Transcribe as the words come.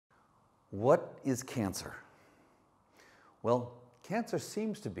What is cancer? Well, cancer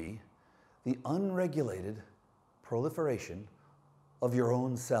seems to be the unregulated proliferation of your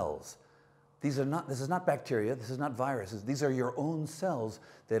own cells. This is not bacteria, this is not viruses, these are your own cells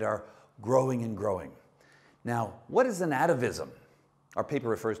that are growing and growing. Now, what is an atavism? Our paper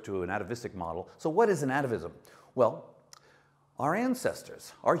refers to an atavistic model. So what is an atavism? Well, our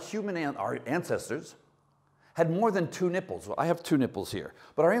ancestors, our ancestors had more than two nipples. Well, I have two nipples here,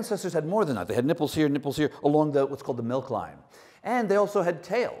 but our ancestors had more than that. They had nipples here, along what's called the milk line. And they also had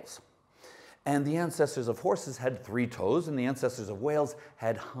tails. And the ancestors of horses had 3 toes, and the ancestors of whales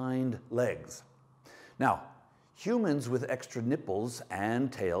had hind legs. Now, humans with extra nipples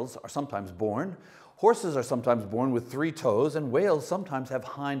and tails are sometimes born. Horses are sometimes born with 3 toes, and whales sometimes have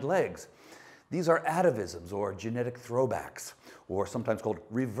hind legs. These are atavisms, or genetic throwbacks, or sometimes called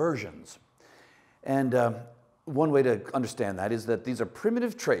reversions. And one way to understand that is that these are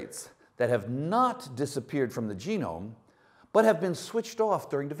primitive traits that have not disappeared from the genome, but have been switched off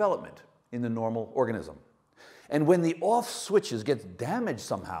during development in the normal organism. And when the off switches get damaged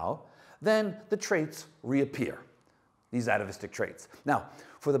somehow, then the traits reappear, these atavistic traits. Now,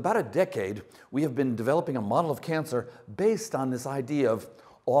 for about a decade, we have been developing a model of cancer based on this idea of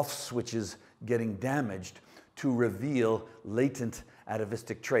off switches getting damaged to reveal latent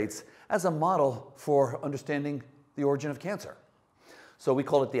atavistic traits as a model for understanding the origin of cancer. So we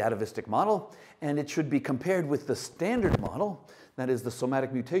call it the atavistic model, and it should be compared with the standard model, that is the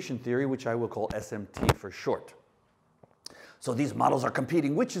somatic mutation theory, which I will call SMT for short. So these models are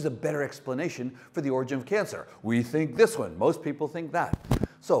competing. Which is a better explanation for the origin of cancer? We think this one. Most people think that.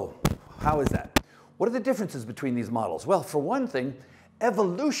 So how is that? What are the differences between these models? Well, for one thing,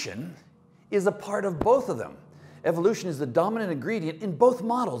 evolution is a part of both of them. Evolution is the dominant ingredient in both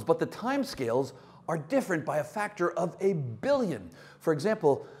models, but the timescales are different by a factor of 1 billion. For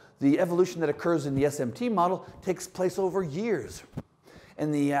example, the evolution that occurs in the SMT model takes place over years.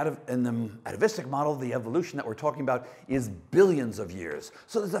 In the atavistic model, the evolution that we're talking about is billions of years.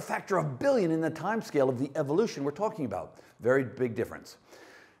 So there's a factor of 1 billion in the timescale of the evolution we're talking about. Very big difference.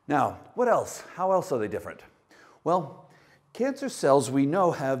 Now, what else? How else are they different? Well, cancer cells we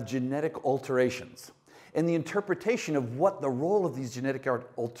know have genetic alterations. And the interpretation of what the role of these genetic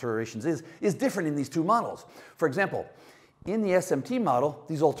alterations is different in these two models. For example, in the SMT model,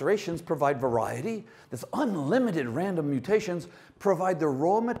 these alterations provide variety. This unlimited random mutations provide the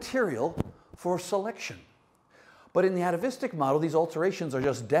raw material for selection. But in the atavistic model, these alterations are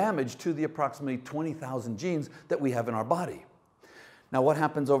just damage to the approximately 20,000 genes that we have in our body. Now, what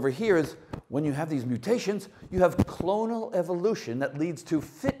happens over here is when you have these mutations, you have clonal evolution that leads to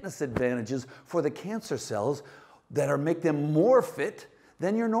fitness advantages for the cancer cells that make them more fit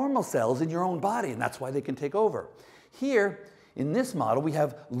than your normal cells in your own body, and that's why they can take over. Here, in this model, we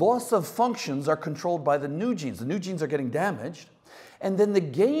have loss of functions are controlled by the new genes. The new genes are getting damaged, and then the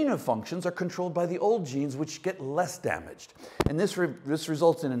gain of functions are controlled by the old genes, which get less damaged. And this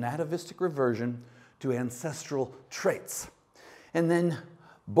results in an atavistic reversion to ancestral traits. And then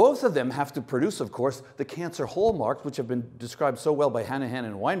both of them have to produce, of course, the cancer hallmarks, which have been described so well by Hanahan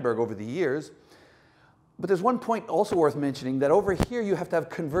and Weinberg over the years. But there's one point also worth mentioning, that over here you have to have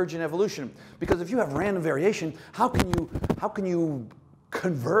convergent evolution. Because if you have random variation, how can you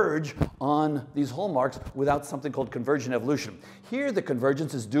converge on these hallmarks without something called convergent evolution? Here the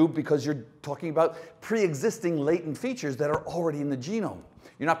convergence is due because you're talking about pre-existing latent features that are already in the genome.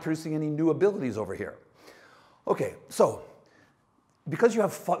 You're not producing any new abilities over here. Okay, so because you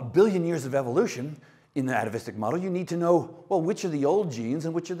have 1 billion years of evolution in the atavistic model, you need to know, well, which are the old genes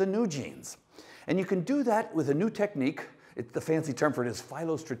and which are the new genes. And you can do that with a new technique. The fancy term for it is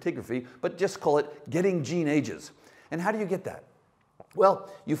phylostratigraphy, but just call it getting gene ages. And how do you get that?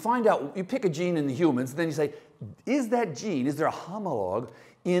 Well, you find out, you pick a gene in the humans, and then you say, is that gene, is there a homologue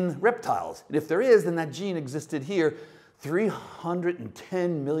in reptiles? And if there is, then that gene existed here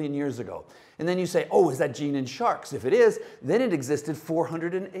 310 million years ago. And then you say, oh, is that gene in sharks? If it is, then it existed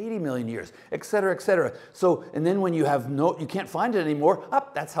 480 million years, et cetera, et cetera. So, and then when you you can't find it anymore,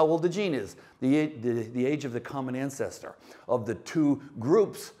 that's how old the gene is. The age of the common ancestor of the two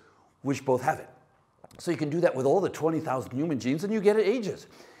groups which both have it. So you can do that with all the 20,000 human genes, and you get ages.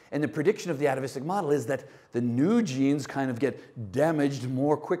 And the prediction of the atavistic model is that the new genes kind of get damaged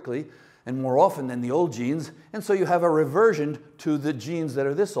more quickly and more often than the old genes, and so you have a reversion to the genes that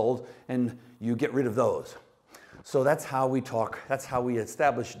are this old, and you get rid of those. So that's how we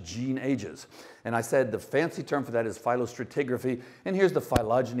establish gene ages. And I said the fancy term for that is phylostratigraphy, and here's the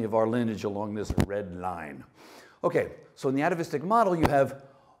phylogeny of our lineage along this red line. Okay, so in the atavistic model, you have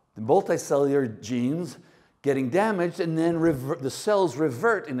the multicellular genes getting damaged, and then the cells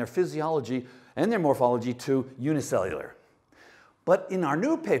revert in their physiology and their morphology to unicellular. But in our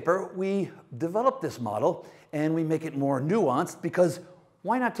new paper, we develop this model and we make it more nuanced, because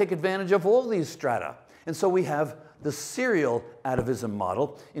why not take advantage of all these strata? And so we have the serial atavism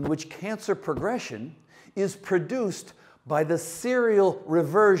model, in which cancer progression is produced by the serial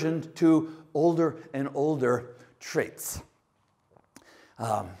reversion to older and older traits.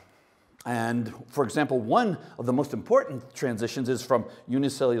 And for example, one of the most important transitions is from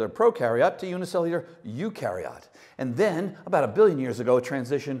unicellular prokaryote to unicellular eukaryote. And then, about 1 billion years ago, a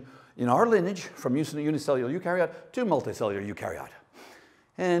transition in our lineage from unicellular eukaryote to multicellular eukaryote.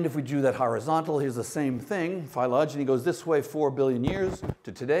 And if we do that horizontal, here's the same thing. Phylogeny goes this way 4 billion years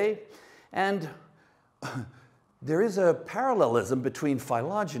to today. And there is a parallelism between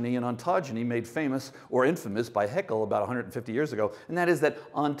phylogeny and ontogeny, made famous or infamous by Haeckel about 150 years ago, and that is that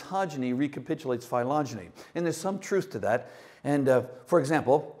ontogeny recapitulates phylogeny. And there's some truth to that. And for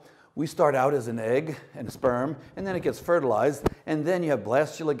example, we start out as an egg and a sperm, and then it gets fertilized, and then you have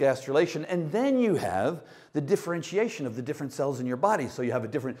blastula gastrulation, and then you have the differentiation of the different cells in your body. So you have a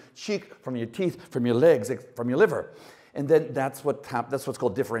different cheek from your teeth, from your legs, from your liver. And then that's what's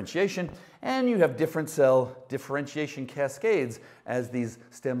called differentiation. And you have different cell differentiation cascades as these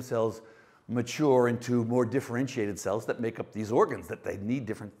stem cells mature into more differentiated cells that make up these organs, that they need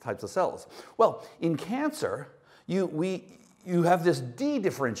different types of cells. Well, in cancer, you have this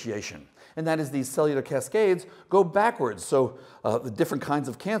de-differentiation, and that is these cellular cascades go backwards. So the different kinds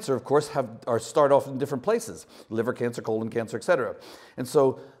of cancer, of course, start off in different places: liver cancer, colon cancer, etc. And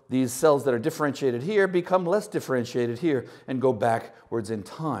so these cells that are differentiated here become less differentiated here and go backwards in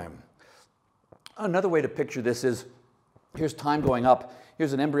time. Another way to picture this is, here's time going up.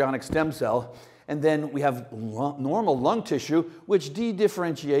 Here's an embryonic stem cell. And then we have normal lung tissue, which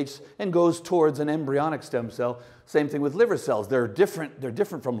de-differentiates and goes towards an embryonic stem cell. Same thing with liver cells. They're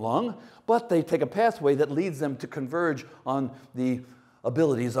different from lung, but they take a pathway that leads them to converge on the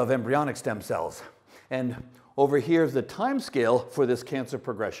abilities of embryonic stem cells. And over here, the time scale for this cancer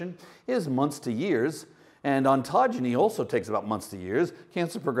progression is months to years. And ontogeny also takes about months to years.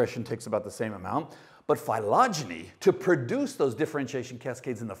 Cancer progression takes about the same amount. But phylogeny, to produce those differentiation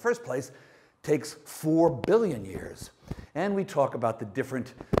cascades in the first place, takes 4 billion years. And we talk about the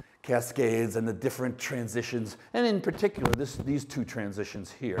different cascades and the different transitions, and in particular, these two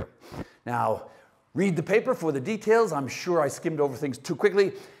transitions here. Now, read the paper for the details. I'm sure I skimmed over things too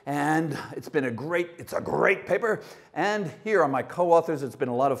quickly, and it's a great paper. And here are my co-authors. It's been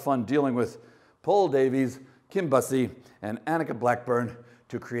a lot of fun dealing with Paul Davies, Kim Bussey, and Annika Blackburn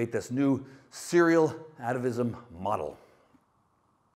to create this new serial atavism model.